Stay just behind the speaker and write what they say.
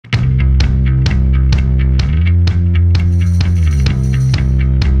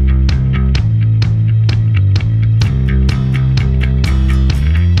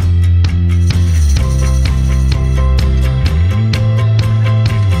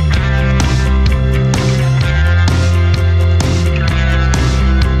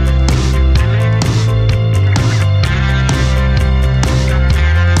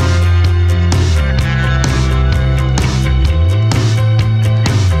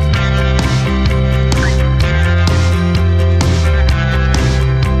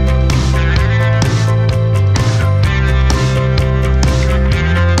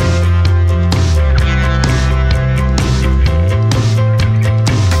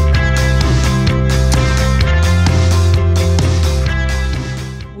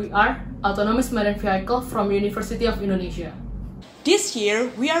autonomous marine vehicle from University of Indonesia. This year,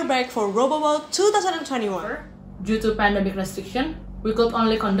 we are back for RoboBoat 2021. Due to pandemic restriction, we could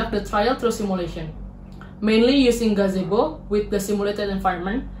only conduct the trial through simulation, mainly using gazebo with the simulated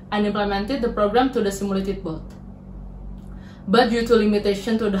environment and implemented the program to the simulated boat. But due to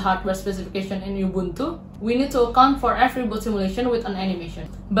limitation to the hardware specification in Ubuntu, we need to account for every boat simulation with an animation.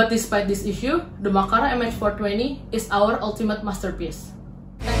 But despite this issue, the Makara MH420 is our ultimate masterpiece.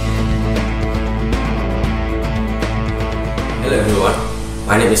 Hello everyone,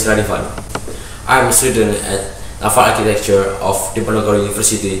 my name is Radifan. I am a student at Naval Architecture of Diponegoro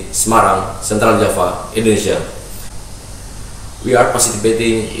University, Semarang, Central Java, Indonesia. We are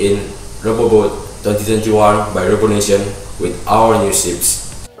participating in RoboBoat 2021 by RoboNation with our new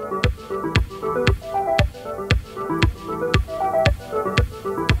ships.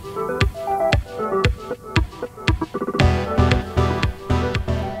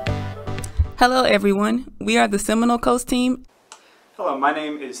 Hello everyone, we are the Seminole Coast team. Hello, my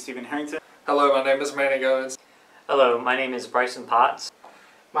name is Stephen Harrington. Hello, my name is Manny Goins. Hello, my name is Bryson Potts.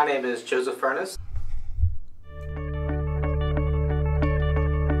 My name is Joseph Furness.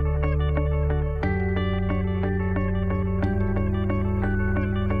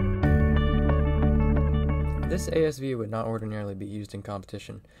 This ASV would not ordinarily be used in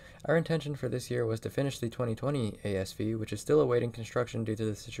competition. Our intention for this year was to finish the 2020 ASV, which is still awaiting construction due to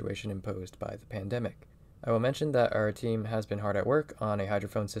the situation imposed by the pandemic. I will mention that our team has been hard at work on a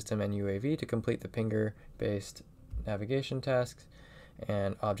hydrophone system and UAV to complete the pinger-based navigation tasks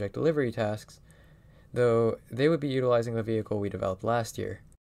and object delivery tasks, though they would be utilizing the vehicle we developed last year.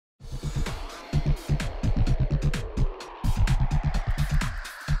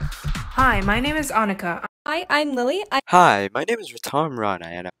 Hi, my name is Annika. Hi, I'm Lily. Hi, my name is Ritam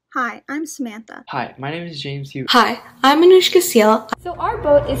Rana. Hi, I'm Samantha. Hi, my name is James Hughes. Hi, I'm Anushka Seal. So our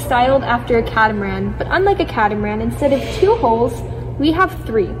boat is styled after a catamaran, but unlike a catamaran, instead of 2 holes, we have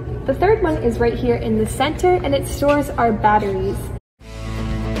 3. The third one is right here in the center, and it stores our batteries.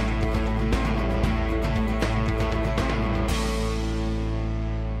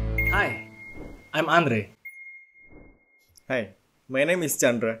 Hi, I'm Andre. Hi, my name is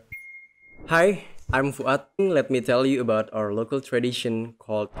Chandra. Hi, I'm Fuad. Let me tell you about our local tradition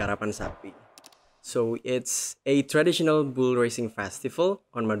called Karapan Sapi. So it's a traditional bull racing festival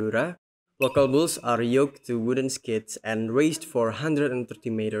on Madura. Local bulls are yoked to wooden skids and raced for 130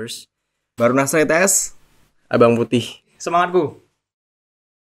 meters. Baru nasai tes? Abang Putih. Semangat, Bu.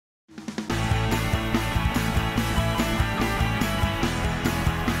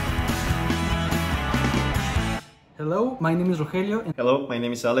 Hello, my name is Rogelio. Hello, my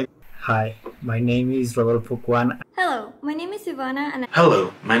name is Alec. Hi, my name is Rodolfo Juan. Hello, my name is Ivana and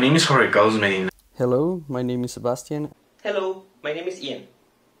Hello, my name is Jorge Guzmain. Hello, my name is Sebastian. Hello, my name is Ian.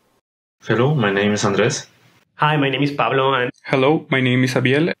 Hello, my name is Andres. Hi, my name is Pablo and hello, my name is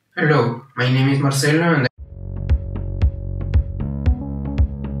Abiel. Hello, my name is Marcelo and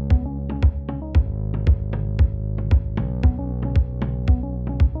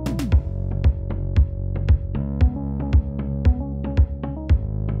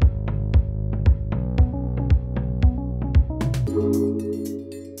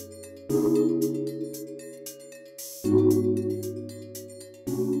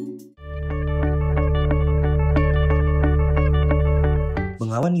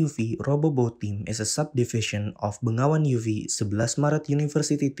Bengawan UV RoboBoat Team is a subdivision of Bengawan UV Sebelas Maret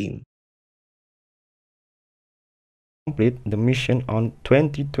University team. Complete the mission on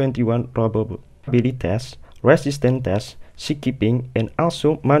 2021 RoboBoat ability tests, resistance tests, seakeeping, and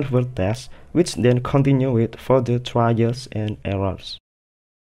also maneuver tests, which then continue with further trials and errors.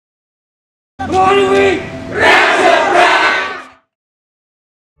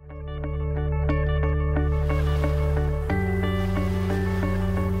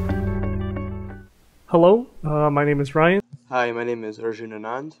 Hello, my name is Ryan. Hi, my name is Arjun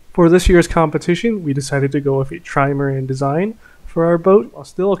Anand. For this year's competition, we decided to go with a trimaran design for our boat while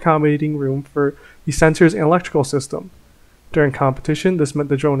still accommodating room for the sensors and electrical system. During competition, this meant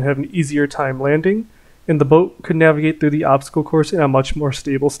the drone had an easier time landing, and the boat could navigate through the obstacle course in a much more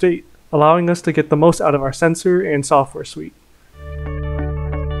stable state, allowing us to get the most out of our sensor and software suite.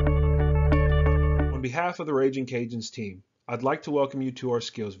 On behalf of the Raging Cajuns team, I'd like to welcome you to our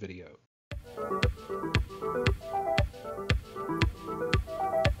skills video.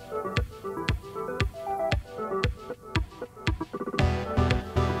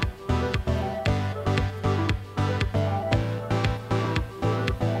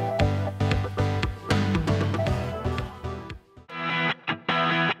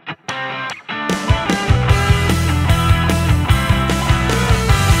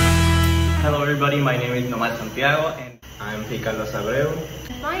 everybody, my name is Nomad Santiago and I'm Ricardo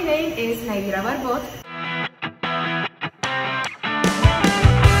Abreu. My name is Naidira Barbot.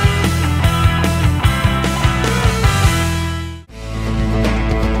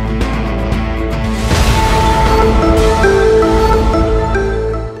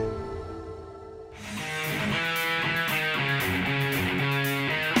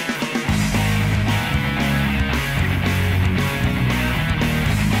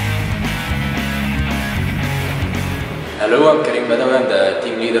 Hello, I'm Karim Badawi. I'm the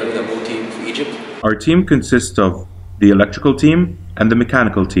team leader of the boat team for Egypt. Our team consists of the electrical team and the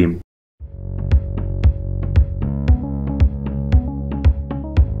mechanical team.